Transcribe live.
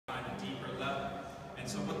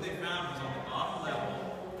so what they found was on the bottom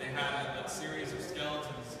level, they had a series of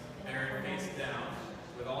skeletons buried face down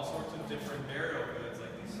with all sorts of different burial goods,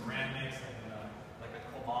 like these ceramics and like a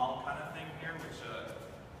comal kind of thing here, which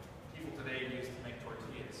people today use to make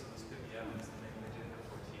tortillas. So this could be evidence that maybe they did have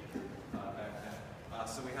tortillas back then.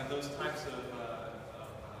 So we have those types of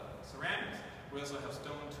ceramics. We also have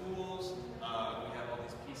stone tools. We have all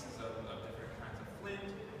these pieces of different kinds of flint.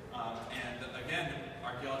 And again,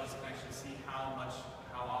 archaeologists can actually see how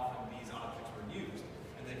often these objects were used.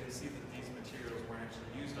 And they can see that these materials weren't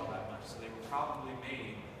actually used all that much. So they were probably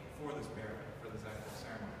made for this burial, for this actual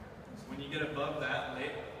ceremony. So when you get above that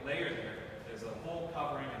layer there's a whole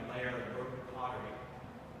covering and layer of broken pottery.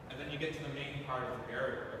 And then you get to the main part of the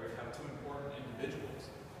burial, where we have two important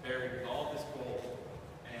individuals buried with all this gold.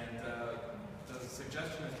 And the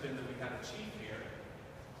suggestion has been that we had a chief here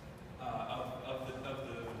of the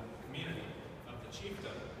community, of the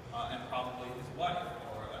chiefdom, and probably his wife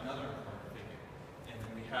or another important figure. And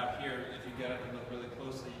then we have here, if you get up and look really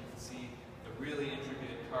closely, you can see the really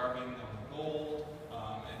intricate carving of the gold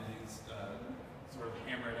and these sort of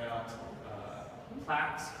hammered out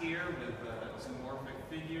plaques here with zoomorphic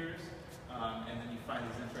figures. And then you find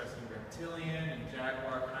these interesting reptilian and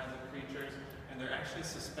jaguar kinds of creatures. And they're actually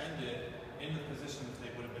suspended in the position that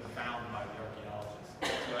they would have been found by the archaeologists.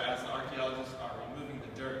 So as the archaeologists are removing the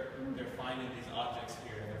dirt, they're finding these objects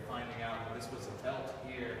here. They're finding out that this was a belt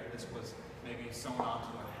here, and this was maybe sewn onto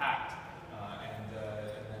a hat. And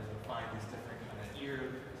then we find these different kind of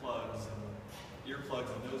earplugs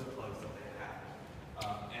and nose plugs that they had.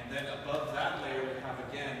 And then above that layer, we have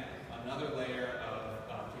again another layer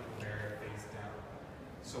of people buried face down.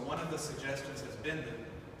 So one of the suggestions has been that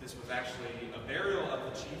this was actually a burial of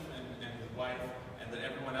the chief and his wife, and that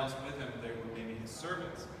everyone else with him, they were maybe his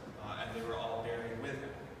servants, and they were all buried with him.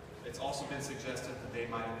 It's also been suggested that they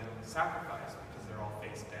might have been sacrificed because they're all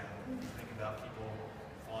face down. Think about people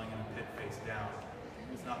falling in a pit face down.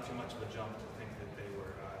 It's not too much of a jump to think that they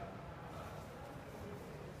were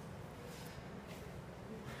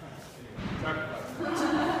sacrificed.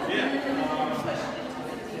 Yeah.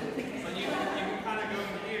 But you can kind of go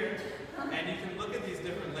in here, and you can look at these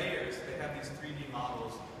different layers. They have these 3D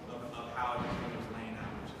models of how everything was laying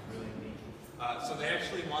out, which is really neat. So they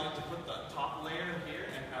actually wanted to put the top layer here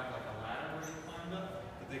and have like a ladder where you climbed up,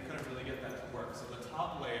 but they couldn't really get that to work. So the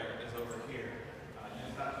top layer is over here. You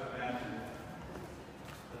just have to imagine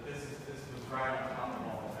that this was right on top of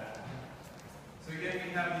all of that. So again,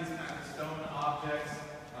 we have these kinds of stone objects,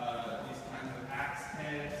 these kinds of axe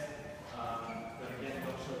heads, that again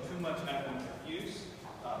don't show too much evidence of use.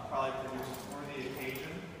 Probably produced for the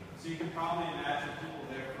occasion. So you can probably imagine people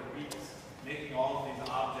there for weeks making all of these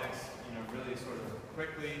objects, really sort of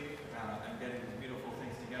quickly and getting these beautiful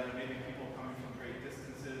things together. Maybe people coming from great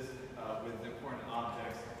distances with important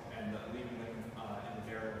objects and leaving them in the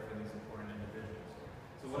burial for these important individuals.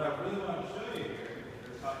 So what I really want to show you here, if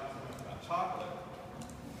we're talking so much about chocolate,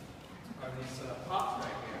 are these pots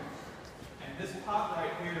right here. And this pot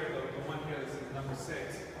right here, the one here that says number 6,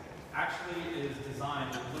 actually is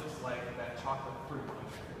designed, it looks like that chocolate fruit, like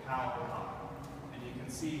the cacao pot. And you can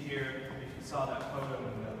see here, if you saw that photo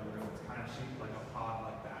in the other room, it's kind of shaped like a pod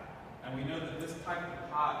like that. And we know that this type of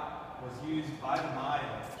pot was used by the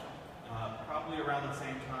Maya, probably around the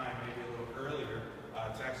same time, maybe a little earlier,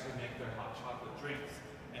 to actually make their hot chocolate drinks.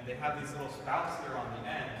 And they have these little spouts here on the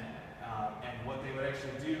end, and what they would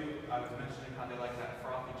actually do, I was mentioning how they like that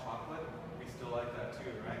frothy chocolate. We still like that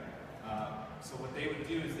too, right? So what they would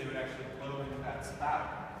do is they would actually blow into that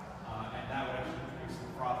spout, and that would actually produce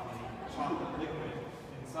some frothy chocolate liquid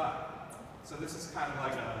inside. So this is kind of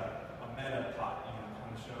like a meta pot,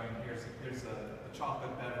 kind of showing here's the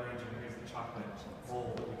chocolate beverage and here's the chocolate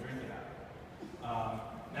bowl that we drink it out of.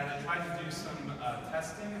 Now they tried to do some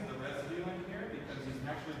testing of the residue in here, because you can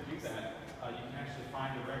actually do that. You can actually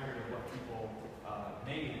find a record of what people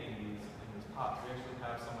made in these pots. We actually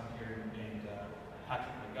have someone here named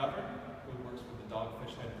Patrick McGovern, who works with the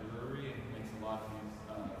Dogfish Head Brewery and makes a lot of these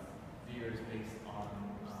beers based on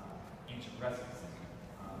ancient recipes.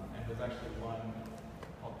 And there's actually one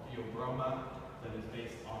called Theobroma that is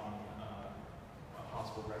based on a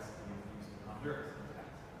possible recipe used in Honduras.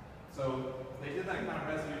 So they did that kind of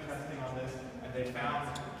residue testing on this, and they found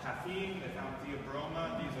caffeine, they found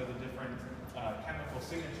Theobroma. These are the different chemical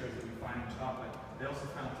signatures that we find in chocolate. They also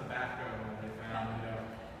found tobacco, and they found,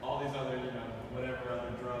 all these other, whatever other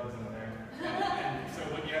drugs in there. And so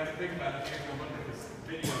what you have to think about, if you look at this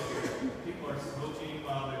video here, people are smoking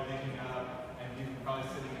while they're making up, and you can probably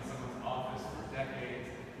sitting in someone's office for decades.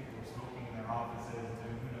 People are smoking in their offices,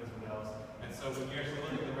 doing who knows what else. And so when you actually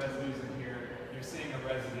look at the residues in here, you're seeing a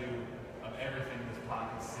residue of everything this pot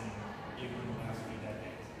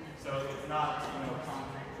not, you know,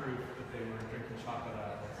 concrete proof that they were drinking chocolate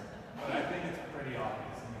out of this. But I think it's pretty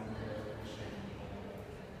obvious, you know, the shape.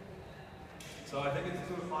 So I think it's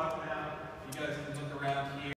 2 o'clock now. You guys can look around here.